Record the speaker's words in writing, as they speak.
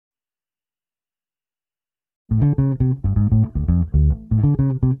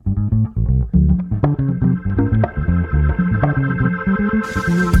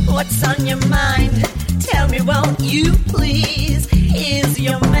What's on your mind? Tell me, won't you please? Is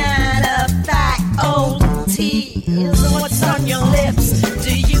your man a fat old tease? What's on your lips?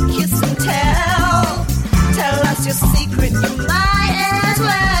 Do you kiss and tell? Tell us your secret, you might as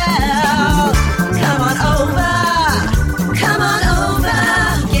well. Come on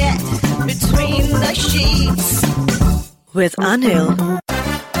over, get between the sheets with Anil.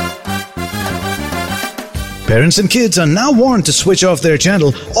 Parents and kids are now warned to switch off their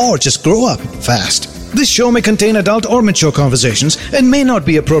channel or just grow up fast. This show may contain adult or mature conversations and may not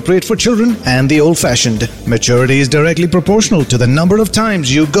be appropriate for children and the old-fashioned. Maturity is directly proportional to the number of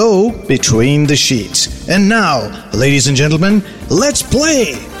times you go between the sheets. And now, ladies and gentlemen, let's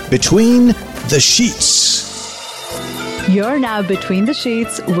play Between the Sheets. You're now Between the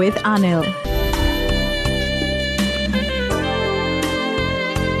Sheets with Anil.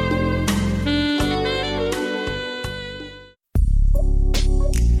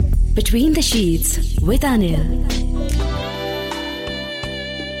 Between the Sheets with Anil.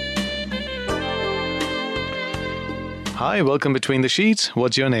 Hi, welcome Between the Sheets.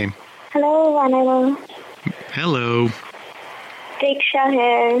 What's your name? Hello, Anil. Hello. Diksha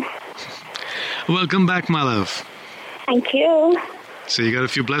here. Welcome back, my love. Thank you. So you got a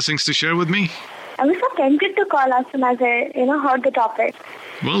few blessings to share with me? I was so tempted to call as soon as I, heard the topic.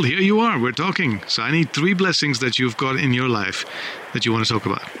 Well, here you are. We're talking. So I need 3 blessings that you've got in your life that you want to talk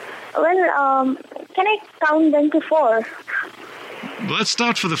about. Well, can I count them to 4? Let's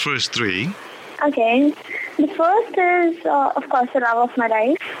start for the first 3. Okay. The first is, of course, the love of my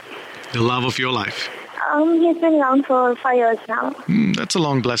life. The love of your life. He's been around for 5 years now. That's a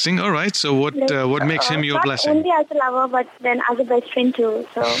long blessing. All right. So what makes him your blessing? Not only as a lover, but then as a best friend too.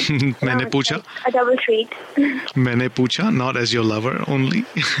 So Maine pucha? A double treat. Maine pucha, not as your lover only.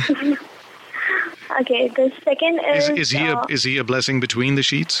 Okay. The second is is he a blessing between the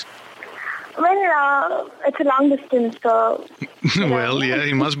sheets? Well, it's a long distance, so... Well, yeah,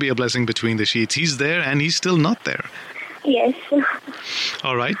 he must be a blessing between the sheets. He's there and he's still not there. Yes.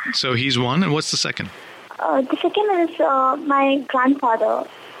 All right, so he's one. And what's the second? The second is my grandfather.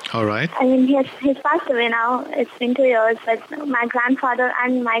 All right. I mean, he's passed away now. It's been 2 years, but my grandfather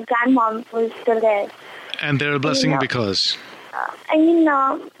and my grandmom was still there. And they're a blessing because?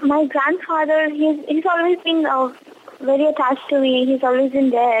 My grandfather, he's always been very attached to me. He's always been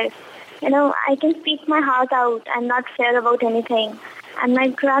there. I can speak my heart out and not fear about anything. And my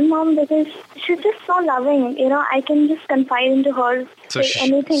grandmom, because she's just so loving, I can just confide into her. So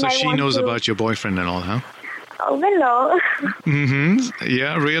she knows about your boyfriend and all, huh? Well, no. Mm-hmm.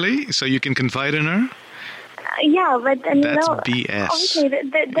 Yeah, really? So you can confide in her? Yeah, but that's BS. Obviously,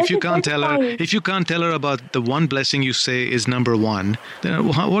 if you can't tell her about the one blessing you say is number 1, then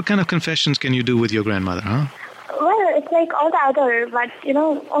what kind of confessions can you do with your grandmother, huh? Well, it's like all the other, but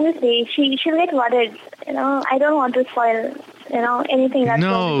obviously she'll get worried. I don't want to spoil anything that's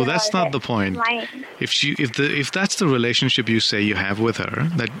no, that's not the point. If that's the relationship you say you have with her,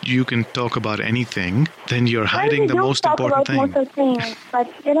 that you can talk about anything, then you're hiding the most important thing. Most of things, but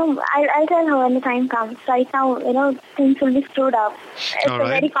I'll tell her when the time comes. Right now, things will be screwed up. It's a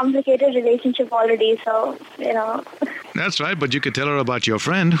very complicated relationship already, so That's right, but you could tell her about your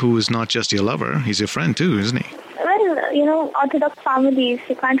friend, who is not just your lover. He's your friend too, isn't he? Well, Orthodox families,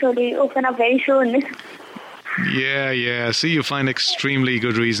 you can't really open up very soon. Yeah. See, you find extremely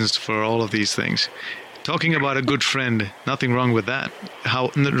good reasons for all of these things. Talking about a good friend, nothing wrong with that.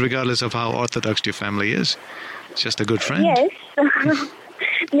 Regardless of how orthodox your family is, it's just a good friend. Yes.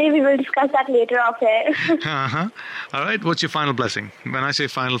 Maybe we'll discuss that later off air. Uh-huh. All right, what's your final blessing? When I say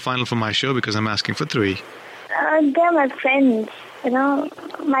final for my show, because I'm asking for 3. They're my friends.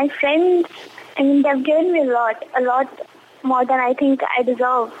 My friends, they've given me a lot more than I think I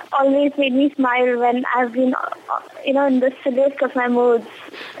deserve. Always made me smile when I've been, in the silliest of my moods.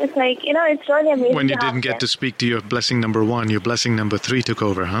 It's like, it's really amazing. When you didn't get to speak to your blessing number 1, your blessing number 3 took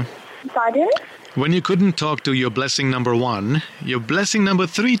over, huh? Pardon? When you couldn't talk to your blessing number 1, your blessing number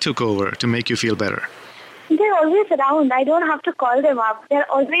 3 took over to make you feel better. They're always around. I don't have to call them up. They're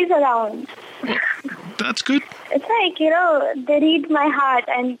always around. That's good. It's like, they read my heart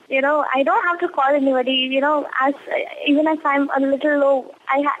and, I don't have to call anybody, even if I'm a little low,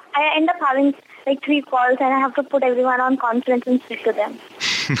 I end up having like 3 calls and I have to put everyone on conference and speak to them.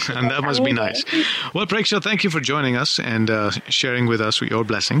 And that must be nice. Well, Preksha, thank you for joining us and sharing with us your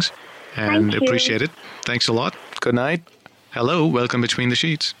blessings. And appreciate it. Thanks a lot. Good night. Hello, welcome Between the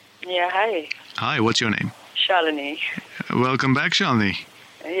Sheets. Yeah, hi. Hi, what's your name? Shalini. Welcome back, Shalini.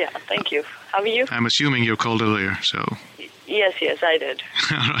 Yeah, thank you. How are you? I'm assuming you called earlier, so... Yes, I did.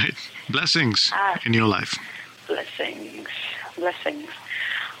 All right. Blessings in your life. Blessings.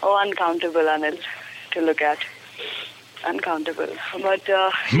 Oh, uncountable, Anil, to look at. Uncountable. But,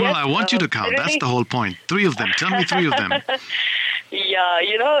 well, yes, I want you to count. Really... That's the whole point. 3 of them. Tell me 3 of them. Yeah,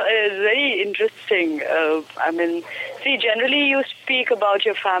 it's very interesting. See, generally you speak about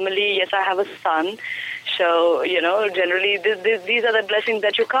your family. Yes, I have a son. So, generally these are the blessings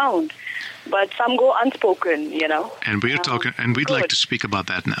that you count. But some go unspoken, And we're talking, and we'd like to speak about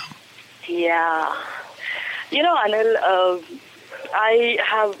that now. Yeah. Anil,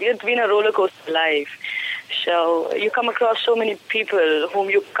 it's been a roller coaster life. So you come across so many people whom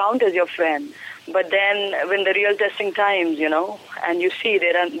you count as your friend. But then when the real testing times, and you see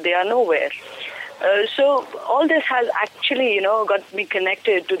they are nowhere. So all this has actually, got me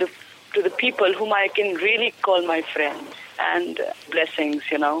connected to the people whom I can really call my friends. And blessings,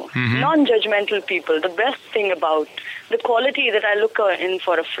 non-judgmental people. The best thing about the quality that I look in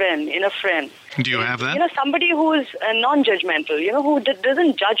for a friend, in a friend. Do you have that? Somebody who is non-judgmental, who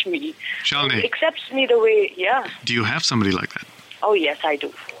doesn't judge me. Shalini. Accepts me the way, yeah. Do you have somebody like that? Oh, yes, I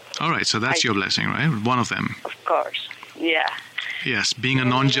do. All right, so that's your blessing, right? One of them. Of course, yeah. Yes, being a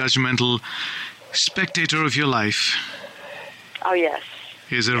non-judgmental spectator of your life. Oh, yes.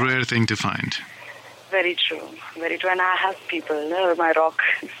 Is a rare thing to find. Very true. And I have people. They're my rock.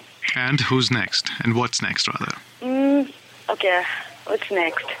 And who's next? And what's next, rather? Okay, what's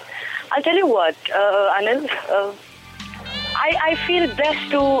next? I'll tell you what, Anil. I feel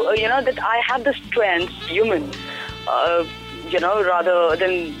blessed to, that I have the strength, human, rather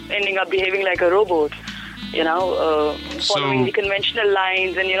than ending up behaving like a robot. Following the conventional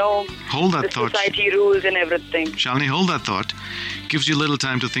lines and, hold that the thought. Society rules and everything. Shalini, hold that thought. Gives you a little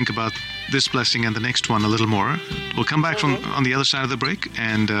time to think about this blessing and the next one a little more. We'll come back from on the other side of the break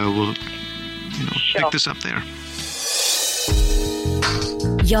and we'll pick this up there.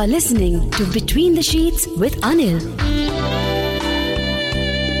 You're listening to Between the Sheets with Anil.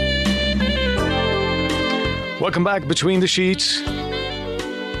 Welcome back, Between the Sheets.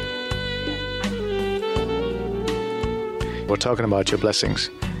 We're talking about your blessings.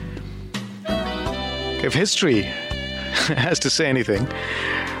 If history has to say anything,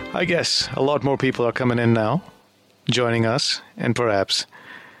 I guess a lot more people are coming in now, joining us, and perhaps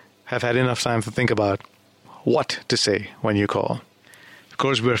have had enough time to think about what to say when you call. Of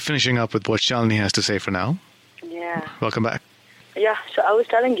course, we're finishing up with what Shalini has to say for now. Yeah. Welcome back. Yeah, so I was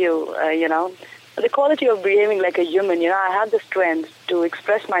telling you, the quality of behaving like a human, I have the strength to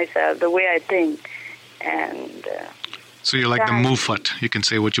express myself the way I think. And... so you're like the Mufat. You can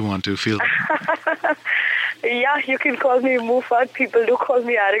say what you want to feel. Yeah, you can call me Mufat. People do call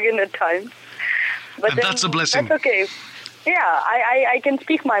me arrogant at times. But and that's a blessing. That's okay. Yeah, I can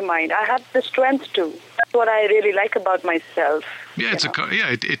speak my mind. I have the strength to. That's what I really like about myself. Yeah,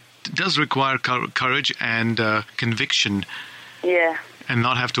 it does require courage and conviction. Yeah. And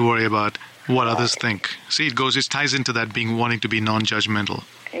not have to worry about what others think. See, it ties into that wanting to be non-judgmental.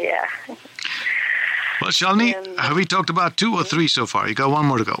 Yeah. Well, Shalini, have we talked about 2 or 3 so far? You got 1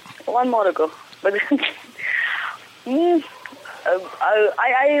 more to go. 1 more to go. But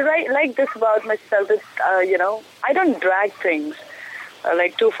I like this about myself. Is, I don't drag things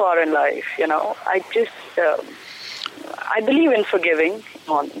too far in life. I just I believe in forgiving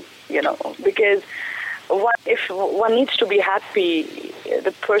because if one needs to be happy,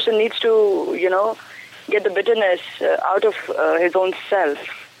 the person needs to get the bitterness out of his own self.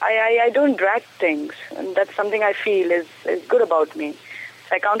 I don't drag things, and that's something I feel is good about me.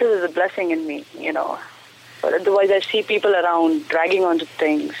 I count it as a blessing in me, But otherwise, I see people around dragging onto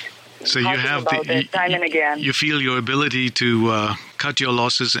things. So you have time and again. You feel your ability to cut your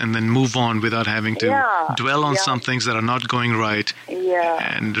losses and then move on without having to dwell on some things that are not going right.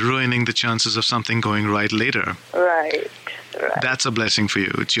 Yeah. And ruining the chances of something going right later. Right. That's a blessing for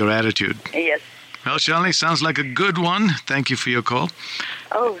you. It's your attitude. Yes. Well, Shalini, sounds like a good one. Thank you for your call.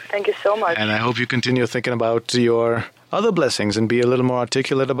 Oh, thank you so much. And I hope you continue thinking about your other blessings and be a little more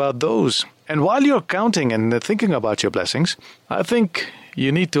articulate about those. And while you're counting and thinking about your blessings, I think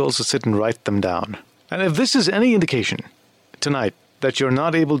you need to also sit and write them down. And if this is any indication tonight that you're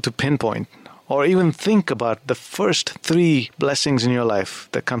not able to pinpoint or even think about the first 3 blessings in your life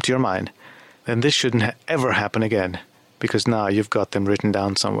that come to your mind, then this shouldn't ever happen again. Because now you've got them written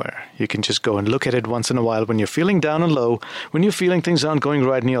down somewhere. You can just go and look at it once in a while when you're feeling down and low, when you're feeling things aren't going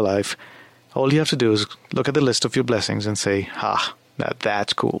right in your life. All you have to do is look at the list of your blessings and say, now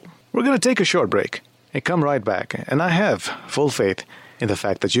that's cool. We're going to take a short break and come right back. And I have full faith in the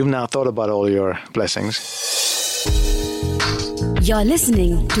fact that you've now thought about all your blessings. You're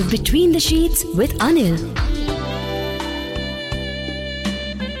listening to Between the Sheets with Anil.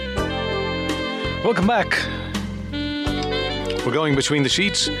 Welcome back. We're going between the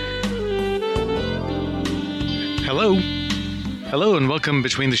sheets. Hello. Hello and welcome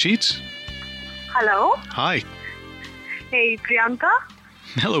between the sheets. Hello. Hi. Hey, Priyanka.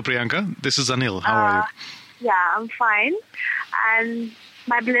 Hello, Priyanka. This is Anil. How are you? Yeah, I'm fine. And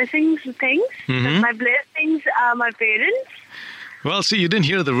my blessings, things. My blessings are my parents. Well, see, you didn't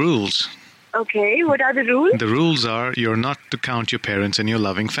hear the rules. Okay, what are the rules? The rules are you're not to count your parents in your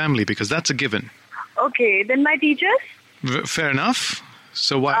loving family because that's a given. Okay, then my teachers? Fair enough.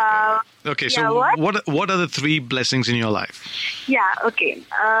 So why? Okay, so yeah, what are the 3 blessings in your life? Yeah, okay.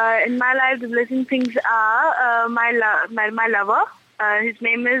 In my life, the blessing things are my lover. His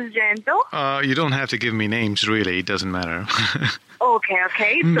name is Jayanto. You don't have to give me names, really. It doesn't matter.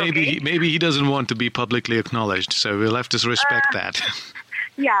 Okay. It's Maybe he doesn't want to be publicly acknowledged, so we'll have to respect that.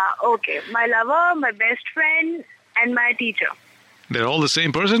 Yeah, okay. My lover, my best friend, and my teacher. They're all the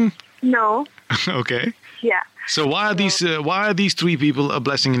same person? No. Okay. Yeah. So why are these 3 people a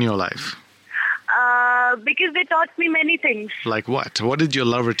blessing in your life? Because they taught me many things. Like what? What did your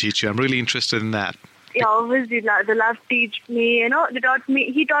lover teach you? I'm really interested in that. Yeah, obviously, the love teach me.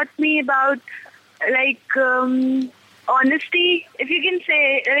 He taught me about honesty. If you can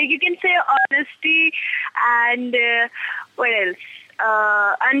say, honesty, and what else?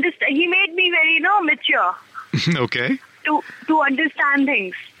 He made me very, mature. Okay. To understand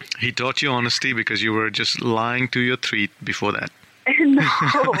things. He taught you honesty because you were just lying to your treat before that.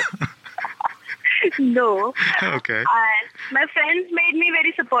 No. No. Okay. My friends made me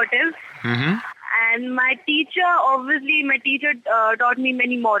very supportive. Mm-hmm. And my teacher taught me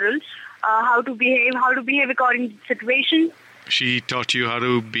many morals, how to behave according to the situation. She taught you how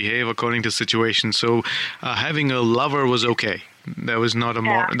to behave according to situation. So having a lover was okay. That was not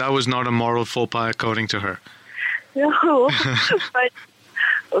a moral faux pas according to her. No, but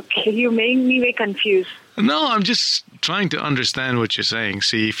okay, you make me very confused. No, I'm just trying to understand what you're saying.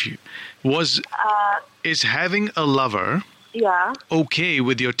 See, is having a lover okay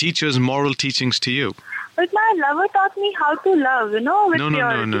with your teacher's moral teachings to you? But my lover taught me how to love, No.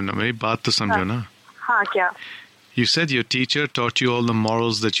 मेरी बात तो समझो ना. हाँ, क्या? You said your teacher taught you all the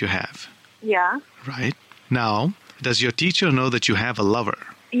morals that you have. Yeah. Right. Now, does your teacher know that you have a lover?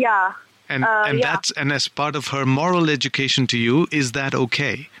 Yeah. And as part of her moral education to you, is that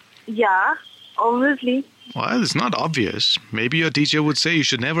okay? Yeah, obviously. Well, it's not obvious. Maybe your teacher would say you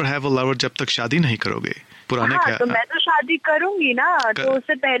should never have a lover जब तक शादी नहीं करोगे. हाँ, तो मैं तो शादी करूंगी ना. तो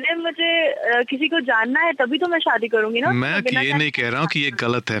उससे पहले मुझे किसी को जानना है तभी तो मैं शादी करूंगी ना. मैं ये नहीं कह रहा हूँ कि ये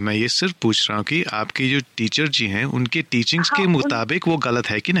गलत है. मैं ये सिर्फ पूछ रहा हूँ कि आपकी जो टीचर जी हैं उनके टीचिंग्स के मुताबिक वो गलत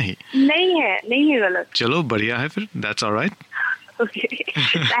है कि नहीं? नहीं है गलत. चलो बढ़िया है फिर. That's all right. Okay.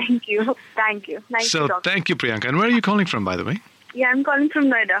 Thank you. Nice so, to talk. Thank you, Priyanka. And where are you calling from, by the way? Yeah, I'm calling from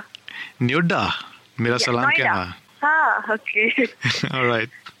Noida. Noida. Mera salam Noida. Okay. All right.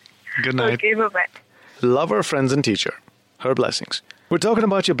 Good night. Okay, bye-bye. Lover, friends, and teacher. Her blessings. We're talking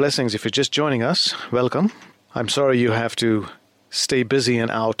about your blessings. If you're just joining us, welcome. I'm sorry you have to stay busy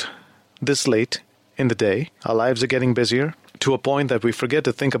and out this late in the day. Our lives are getting busier to a point that we forget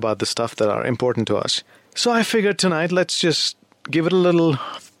to think about the stuff that are important to us. So I figured tonight, let's just give it a little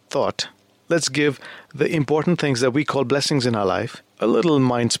thought. Let's give the important things that we call blessings in our life a little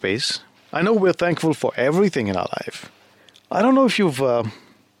mind space. I know we're thankful for everything in our life. I don't know if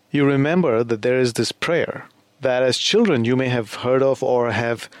you remember that there is this prayer that as children you may have heard of or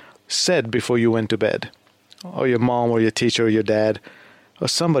have said before you went to bed. Or your mom or your teacher or your dad or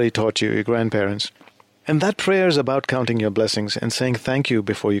somebody taught you, your grandparents. And that prayer is about counting your blessings and saying thank you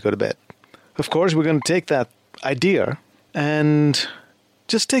before you go to bed. Of course, we're going to take that idea and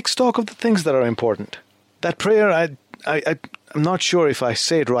just take stock of the things that are important. That prayer, I'm not sure if I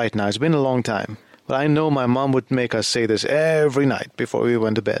say it right now. It's been a long time. But I know my mom would make us say this every night before we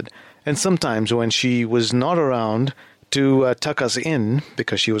went to bed. And sometimes when she was not around to tuck us in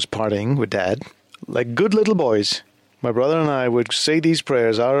because she was partying with Dad, like good little boys, my brother and I would say these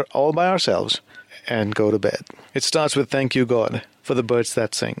prayers all by ourselves and go to bed. It starts with thank you, God, for the birds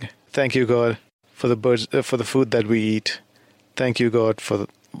that sing. Thank you, God, for the birds, for the food that we eat. Thank you, God, for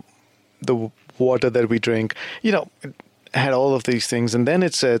the water that we drink. You know, it had all of these things. And then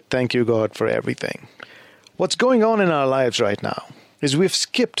it said, thank you, God, for everything. What's going on in our lives right now is we've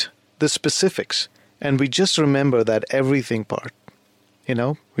skipped the specifics and we just remember that everything part. You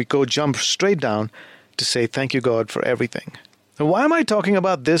know, we jump straight down to say, thank you, God, for everything. Now, why am I talking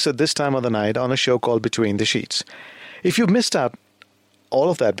about this at this time of the night on a show called Between the Sheets? If you've missed out all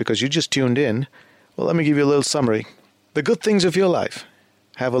of that because you just tuned in, well, let me give you a little summary. The good things of your life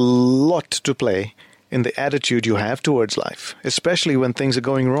have a lot to play in the attitude you have towards life, especially when things are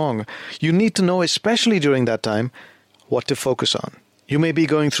going wrong. You need to know, especially during that time, what to focus on. You may be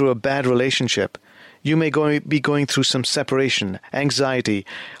going through a bad relationship. You may be going through some separation, anxiety,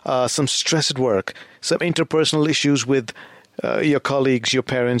 some stress at work, some interpersonal issues with your colleagues, your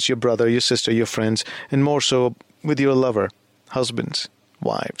parents, your brother, your sister, your friends, and more so with your lover, husbands,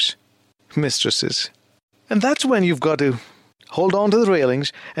 wives, mistresses. And that's when you've got to hold on to the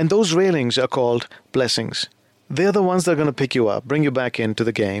railings, and those railings are called blessings. They're the ones that are going to pick you up, bring you back into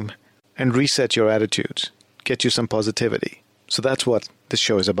the game, and reset your attitudes, get you some positivity. So that's what this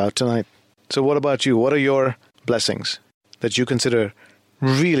show is about tonight. So what about you? What are your blessings that you consider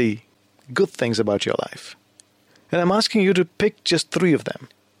really good things about your life? And I'm asking you to pick just 3 of them.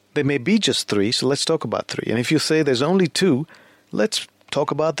 There may be just 3, so let's talk about 3. And if you say there's only 2, let's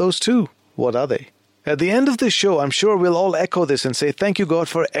talk about those 2. What are they? At the end of this show, I'm sure we'll all echo this and say, thank you, God,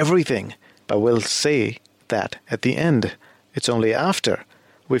 for everything. But we'll say that at the end. It's only after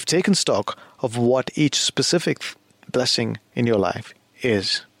we've taken stock of what each specific blessing in your life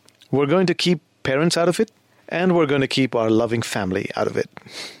is. We're going to keep parents out of it, and we're going to keep our loving family out of it.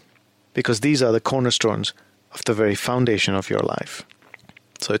 Because these are the cornerstones of the very foundation of your life.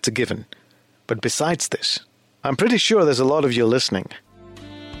 So it's a given. But besides this, I'm pretty sure there's a lot of you listening.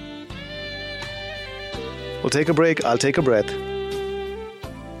 We'll take a break, I'll take a breath,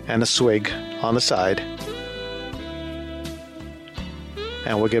 and a swig on the side.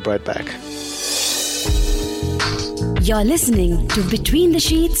 And we'll get right back. You're listening to Between the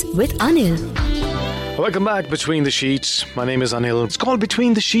Sheets with Anil. Welcome back, Between the Sheets. My name is Anil. It's called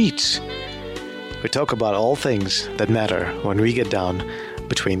Between the Sheets. We talk about all things that matter when we get down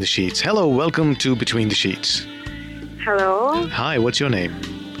between the sheets. Hello, welcome to Between the Sheets. Hello. Hi, what's your name?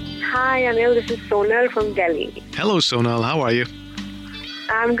 Hi, Anil. This is Sonal from Delhi. Hello, Sonal. How are you?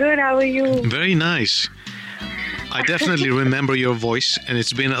 I'm good. How are you? Very nice. I definitely remember your voice, and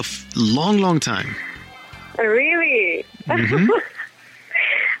it's been a long, long time. Really? Mm-hmm.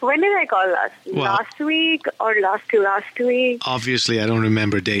 When did I call last? Well, last week or last to last week? Obviously, I don't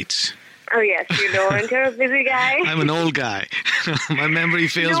remember dates. Oh, yes, you don't. You're a busy guy. I'm an old guy. My memory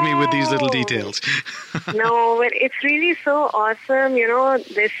fails me with these little details. No, but it's really so awesome. You know,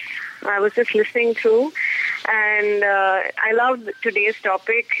 this, I was just listening through, and I love today's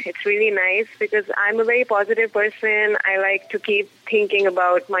topic. It's really nice because I'm a very positive person. I like to keep thinking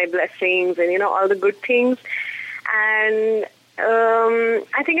about my blessings and, you know, all the good things. And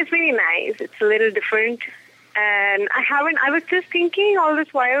I think it's really nice. It's a little different. And I was just thinking all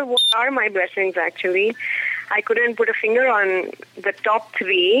this while, what are my blessings actually? I couldn't put a finger on the top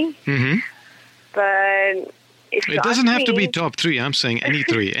 3. Mm-hmm. But if it doesn't have to be top 3. I'm saying any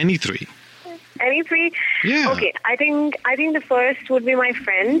 3. Any 3. Any 3? Yeah. Okay. I think the first would be my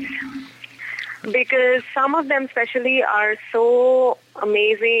friends. Because some of them especially are so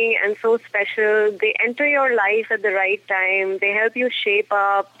amazing and so special. They enter your life at the right time. They help you shape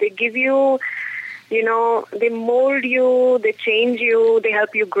up. They give you, you know, they mold you, they change you, they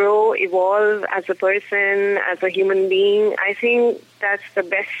help you grow, evolve as a person, as a human being. I think that's the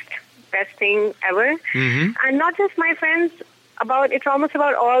best thing ever. Mm-hmm. And not just my friends, it's almost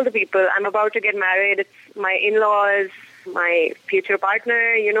about all the people. I'm about to get married. It's my in-laws, my future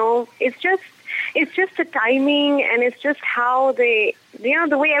partner, you know. It's just the timing, and it's just how they, you know,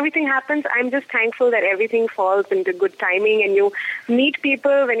 the way everything happens. I'm just thankful that everything falls into good timing, and you meet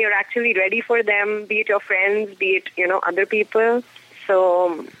people when you're actually ready for them, be it your friends, be it, you know, other people.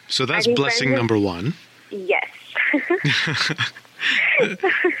 So that's blessing number 1. Yes.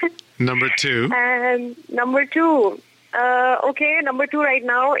 Number 2. And number 2. Number 2 right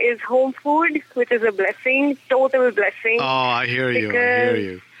now is home food, which is a blessing, total blessing. Oh, I hear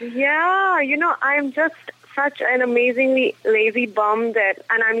you. Yeah, you know, I'm just such an amazingly lazy bum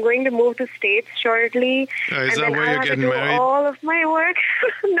and I'm going to move to States shortly. Is that where you're getting married? All of my work.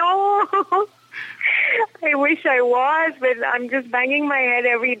 No. I wish I was, but I'm just banging my head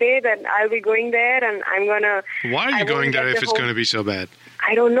every day that I'll be going there, and I'm going to... Why are you going there if it's going to be so bad?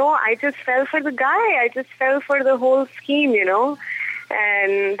 I don't know. I just fell for the guy. I just fell for the whole scheme, you know.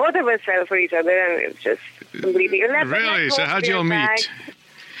 And both of us fell for each other, and it's just completely... Really? So how'd you all meet?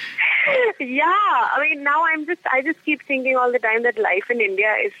 Yeah. I mean, now I just keep thinking all the time that life in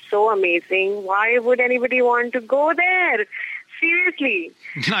India is so amazing. Why would anybody want to go there? Seriously.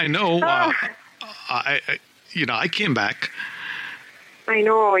 I know. I came back. I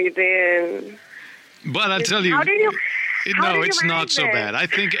know you did. But I'll tell you... How did you... No, it's not so bad. I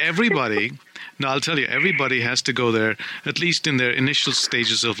think everybody, No, I'll tell you, everybody has to go there, at least in their initial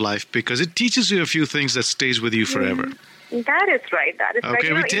stages of life, because it teaches you a few things that stays with you forever. That is right. That is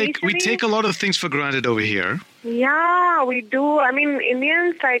right. Okay, we take a lot of things for granted over here. Yeah, we do. I mean,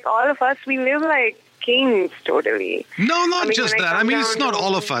 Indians, like all of us, we live like kings, totally. No, not just that. I mean, it's not down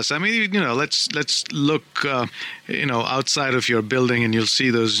all of us. I mean, let's look, outside of your building, and you'll see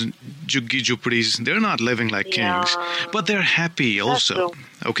those juggi jhupadis. They're not living like kings, but they're happy also. True.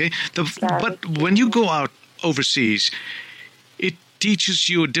 Okay, but when you go out overseas, it teaches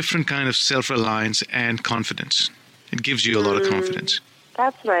you a different kind of self-reliance and confidence. It gives you a lot of confidence.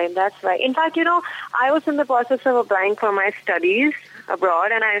 That's right. In fact, I was in the process of applying for my studies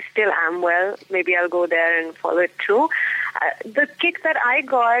abroad, and I still am. Well, maybe I'll go there and follow it through. The kick that I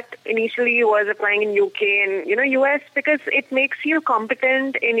got initially was applying in UK and US, because it makes you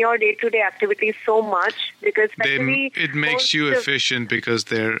competent in your day-to-day activities so much. Because it makes you efficient because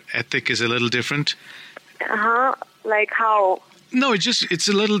their ethic is a little different. Like how? No, it's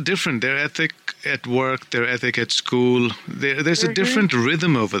a little different. Their ethic at work, their ethic at school, there's a different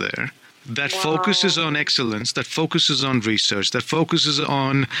rhythm over there that focuses on excellence, that focuses on research, that focuses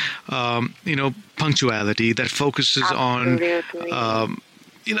on, punctuality, that focuses on,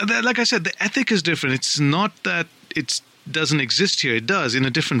 like I said, the ethic is different. It's not that it doesn't exist here. It does in a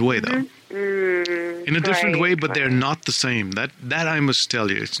different way, though. In a different way, but they're not the same. That I must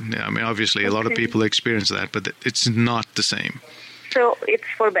tell you. Obviously, a lot of people experience that, but it's not the same. So it's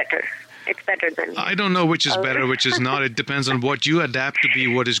for better. It's better than... I don't know which is better, which is not. It depends on what you adapt to be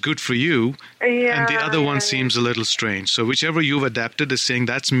what is good for you. And the other one seems a little strange. So whichever you've adapted is saying,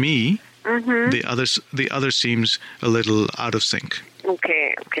 that's me. The other seems a little out of sync.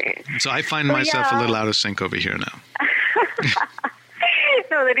 Okay. So I find myself a little out of sync over here now.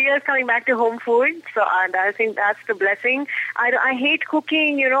 So the deal is coming back to home food. So I think that's the blessing. I hate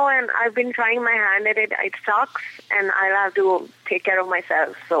cooking, and I've been trying my hand at it. It sucks, and I'll have to take care of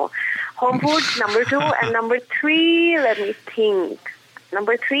myself. So home food, number 2. And number 3, let me think.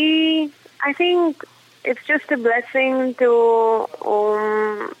 Number 3, I think it's just a blessing to,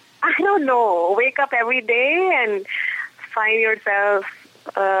 I don't know, wake up every day and find yourself,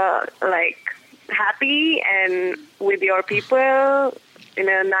 happy and with your people in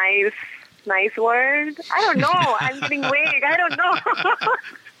a nice world. I don't know. I'm getting vague. I don't know.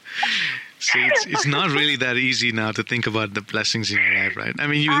 See, it's not really that easy now to think about the blessings in your life, right? I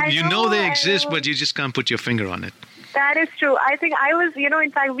mean, you know they exist, but you just can't put your finger on it. That is true. I think I was,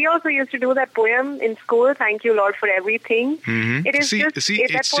 in fact, we also used to do that poem in school, Thank You, Lord, for Everything. It is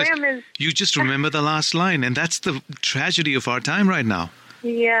that poem is... You just remember the last line, and that's the tragedy of our time right now.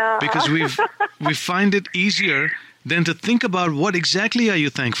 Yeah. Because we find it easier than to think about what exactly are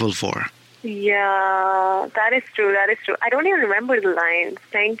you thankful for. Yeah, that is true. I don't even remember the lines.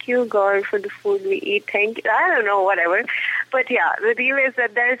 Thank you, God, for the food we eat. Thank you. I don't know, whatever. But yeah, the deal is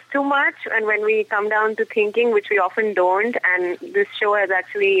that there's too much, and when we come down to thinking, which we often don't, and this show has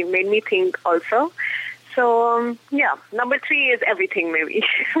actually made me think also. So, number 3 is everything, maybe.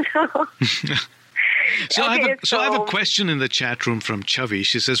 So I have a question in the chat room from Chavi.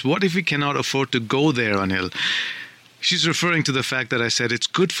 She says, what if we cannot afford to go there, Anil? She's referring to the fact that I said it's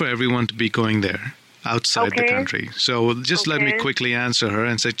good for everyone to be going there outside the country. So just let me quickly answer her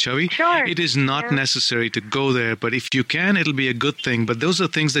and say, Chavi, it is not necessary to go there, but if you can, it'll be a good thing. But those are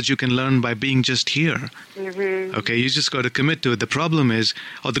things that you can learn by being just here. Okay, you just got to commit to it. The problem is,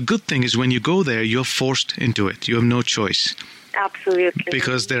 or the good thing is when you go there, you're forced into it. You have no choice. Absolutely.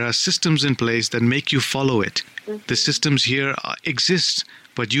 Because there are systems in place that make you follow it. The systems here exist,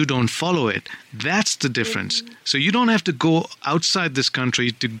 but you don't follow it. That's the difference. So you don't have to go outside this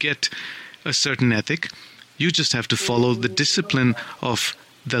country to get a certain ethic. You just have to follow the discipline of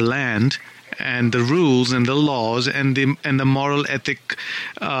the land and the rules and the laws and the moral ethic,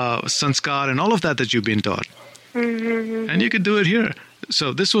 sanskar and all of that you've been taught. And you can do it here.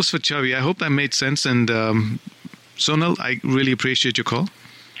 So this was for Chavi. I hope that made sense. And Sonal, I really appreciate your call.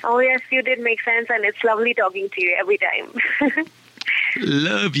 Oh, yes, you did make sense, and it's lovely talking to you every time.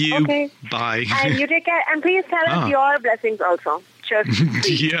 Love you. Okay. Bye. And you take care. And please tell us your blessings also.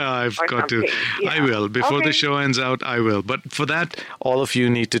 Yeah, I've got to. Yeah. I will. Before the show ends out, I will. But for that, all of you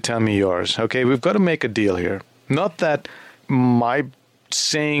need to tell me yours. Okay, we've got to make a deal here. Not that my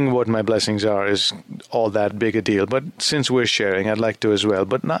saying what my blessings are is all that big a deal, but since we're sharing, I'd like to as well.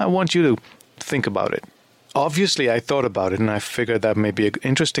 But now I want you to think about it. Obviously, I thought about it, and I figured that may be an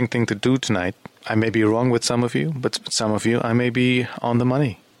interesting thing to do tonight. I may be wrong with some of you, but some of you, I may be on the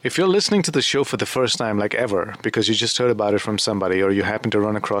money. If you're listening to the show for the first time, like ever, because you just heard about it from somebody, or you happen to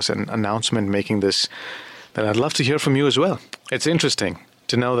run across an announcement making this, then I'd love to hear from you as well. It's interesting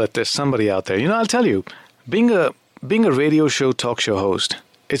to know that there's somebody out there. You know, I'll tell you, being a radio show, talk show host,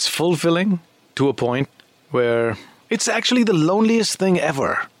 it's fulfilling to a point where it's actually the loneliest thing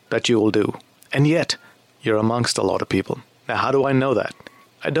ever that you will do. And yet, you're amongst a lot of people. Now, how do I know that?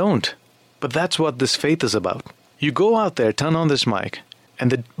 I don't. But that's what this faith is about. You go out there, turn on this mic,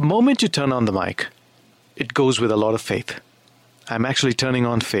 and the moment you turn on the mic, it goes with a lot of faith. I'm actually turning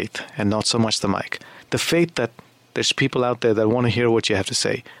on faith and not so much the mic. The faith that there's people out there that want to hear what you have to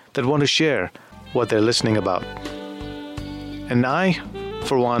say, that want to share what they're listening about. And I,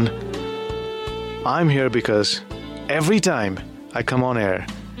 for one, I'm here because every time I come on air,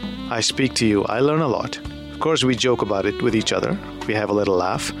 I speak to you, I learn a lot. Of course, we joke about it with each other. We have a little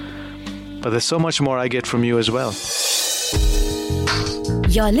laugh. But there's so much more I get from you as well.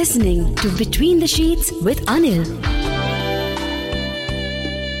 You're listening to Between the Sheets with Anil.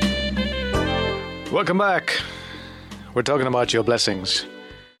 Welcome back. We're talking about your blessings.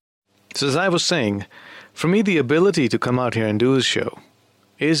 So as I was saying, for me, the ability to come out here and do this show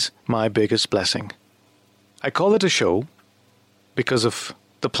is my biggest blessing. I call it a show because of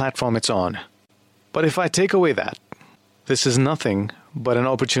the platform it's on. But if I take away that, this is nothing but an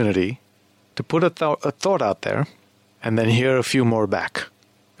opportunity to put a thought out there and then hear a few more back.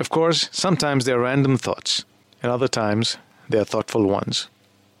 Of course, sometimes they're random thoughts, and other times they're thoughtful ones.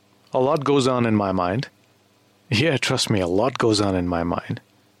 A lot goes on in my mind. Yeah, trust me, a lot goes on in my mind.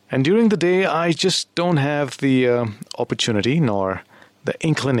 And during the day, I just don't have the opportunity nor the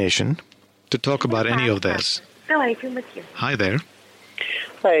inclination to talk about any of this. Hi there.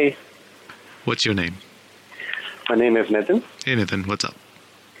 Hi. What's your name? My name is Nitin. Hey, Nitin, what's up?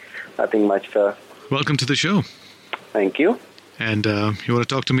 Nothing much, sir. Welcome to the show. Thank you. And you want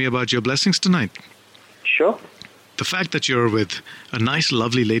to talk to me about your blessings tonight? Sure. The fact that you're with a nice,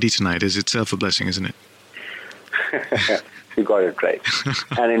 lovely lady tonight is itself a blessing, isn't it? You got it right.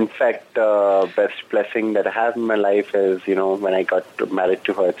 And in fact, best blessing that I have in my life is, when I got married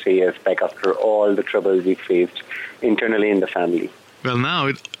to her 3 years back after all the troubles we faced internally in the family. Well,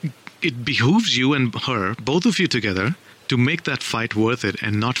 now it behooves you and her, both of you together, to make that fight worth it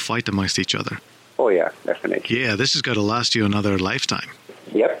and not fight amongst each other. Oh, yeah, definitely. Yeah, this has got to last you another lifetime.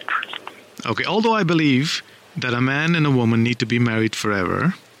 Yep. Okay, although I believe that a man and a woman need to be married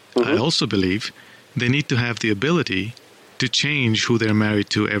forever, I also believe they need to have the ability to change who they're married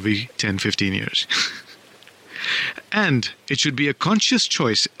to every 10, 15 years. And it should be a conscious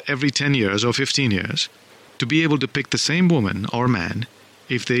choice every 10 years or 15 years to be able to pick the same woman or man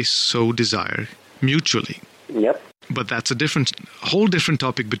if they so desire mutually. Yep. But that's a whole different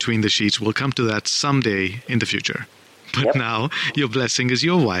topic between the sheets. We'll come to that someday in the future. But now your blessing is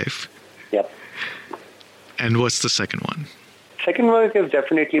your wife. Yep. And what's the second one? Second work is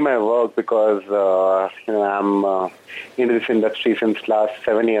definitely my work because, I'm into this industry since last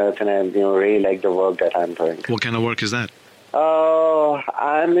 7 years and I really like the work that I'm doing. What kind of work is that?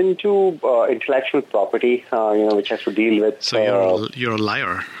 I'm into intellectual property, which has to deal with... So you're a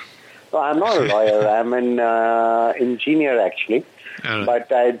liar. No, I'm not a lawyer. I'm an engineer, actually.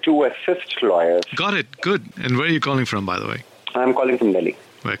 But I do assist lawyers. Got it. Good. And where are you calling from, by the way? I'm calling from Delhi.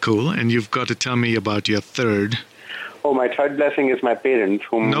 Well, cool. And you've got to tell me about your third. Oh, my third blessing is my parents,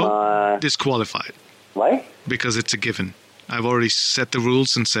 whom... No, disqualified. Why? Because it's a given. I've already set the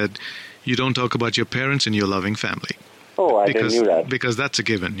rules and said you don't talk about your parents and your loving family. Oh, I didn't know that. Because that's a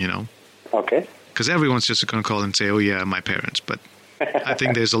given, Okay. Because everyone's just going to call and say, oh, yeah, my parents. But I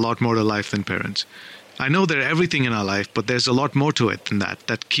think there's a lot more to life than parents. I know they're everything in our life, but there's a lot more to it than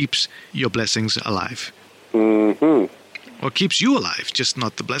that keeps your blessings alive. Mm-hmm. Or keeps you alive, just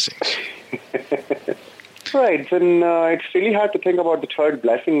not the blessings. Right, then it's really hard to think about the third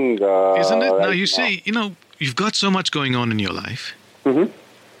blessing. Isn't it? Right now, you see, you've got so much going on in your life. Mm-hmm.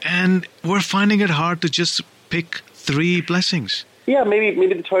 And we're finding it hard to just pick 3 blessings. Yeah, maybe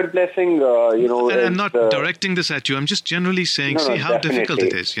the third blessing, And I'm not directing this at you. I'm just generally saying, how difficult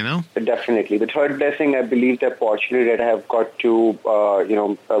it is, Definitely. The third blessing, I believe the opportunity that I have got to,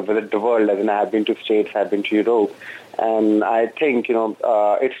 visit the world, as in I have been to States, I have been to Europe. And I think,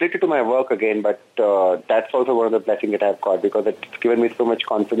 it's related to my work again, but that's also one of the blessings that I've got because it's given me so much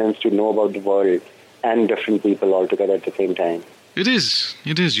confidence to know about the world and different people all together at the same time. It is.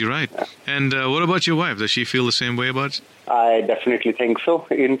 You're right. Yeah. And what about your wife? Does she feel the same way about it? I definitely think so.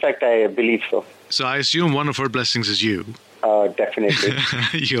 In fact, I believe so. So I assume one of her blessings is you. Definitely.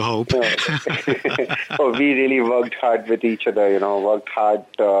 You hope. We really worked hard with each other, worked hard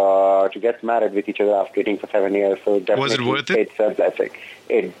to get married with each other after dating for 7 years. So definitely, was it worth it? It's a blessing.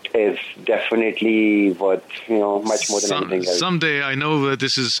 It is definitely worth, much more than anything else. Someday, I know that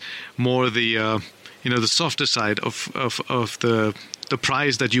this is more the, the softer side of the the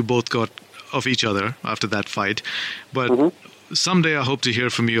prize that you both got of each other after that fight. But someday I hope to hear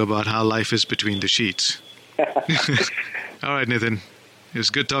from you about how life is between the sheets. All right, Nitin. It was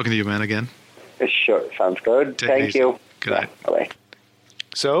good talking to you, man, again. Sure, sounds good. Thank you. Good night. Bye.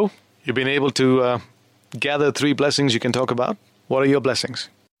 So, you've been able to gather 3 blessings you can talk about. What are your blessings?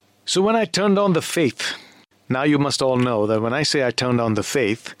 So when I turned on the faith, now you must all know that when I say I turned on the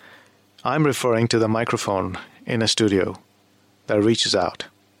faith, I'm referring to the microphone in a studio that reaches out,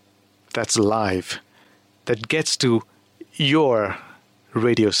 that's live, that gets to your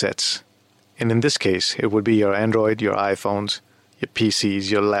radio sets. And in this case, it would be your Android, your iPhones, your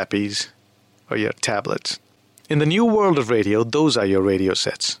PCs, your lappies, or your tablets. In the new world of radio, those are your radio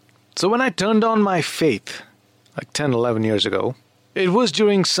sets. So when I turned on my faith, like 10, 11 years ago, it was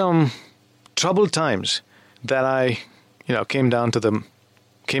during some troubled times that I, came down to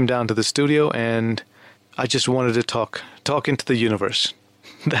the studio, and I just wanted to talk into the universe.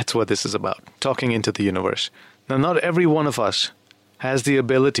 That's what this is about, talking into the universe. Now, not every one of us has the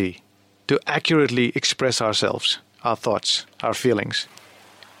ability to accurately express ourselves, our thoughts, our feelings.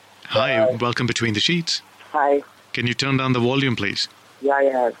 Hi, welcome Between the Sheets. Hi. Can you turn down the volume, please?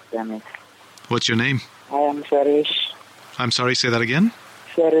 Yeah, damn it. What's your name? I am Sarvesh. I'm sorry, say that again?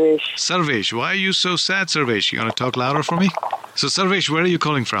 Sarvesh. Sarvesh, why are you so sad, Sarvesh? You want to talk louder for me? So, Sarvesh, where are you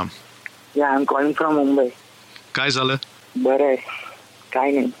calling from? Yeah, I'm calling from Mumbai. Kai झालं? बरं आहे.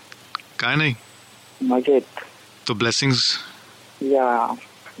 काय नाही. काय नाही? मजेत. So, blessings? Yeah,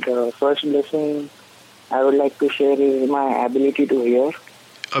 the first blessing I would like to share is my ability to hear.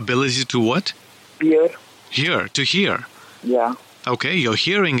 Ability to what? Hear. Hear, to hear. Yeah. Okay, your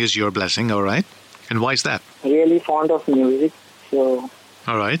hearing is your blessing, all right. And why is that? Really fond of music, so...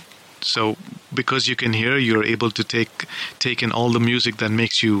 All right. So, because you can hear, you're able to take in all the music that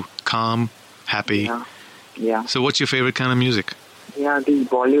makes you calm, happy. Yeah. So, what's your favorite kind of music? Yeah, the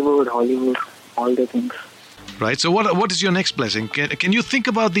Bollywood, Hollywood, all the things. Right. So, what is your next blessing? Can you think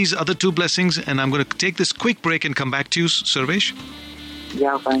about these other 2 blessings? And I'm going to take this quick break and come back to you, Sarvesh.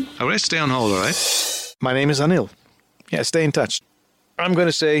 Yeah, fine. All right, stay on hold, all right? My name is Anil. Yeah, stay in touch. I'm going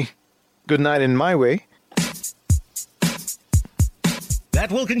to say good night in my way. That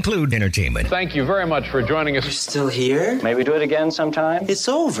will conclude entertainment. Thank you very much for joining us. You're still here? Maybe do it again sometime. It's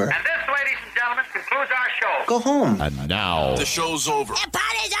over. And this, ladies and gentlemen, concludes our show. Go home. And now... The show's over. The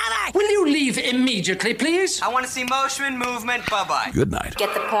party's over! Will you leave immediately, please? I want to see motion, movement, bye-bye. Good night.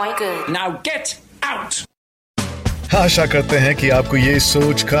 Get the point? Good. Now get out! आशा करते हैं कि आपको ये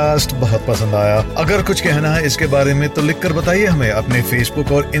सोच cast बहुत पसंद आया। अगर कुछ कहना है इसके बारे में तो लिखकर बताइए हमें अपने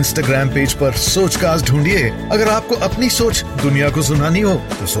फेसबुक और इंस्टाग्राम पेज पर सोचकास्ट ढूंढिए। अगर आपको अपनी सोच दुनिया को सुनानी हो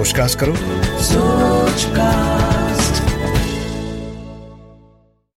तो सोचकास्ट करो। सोचकास्ट।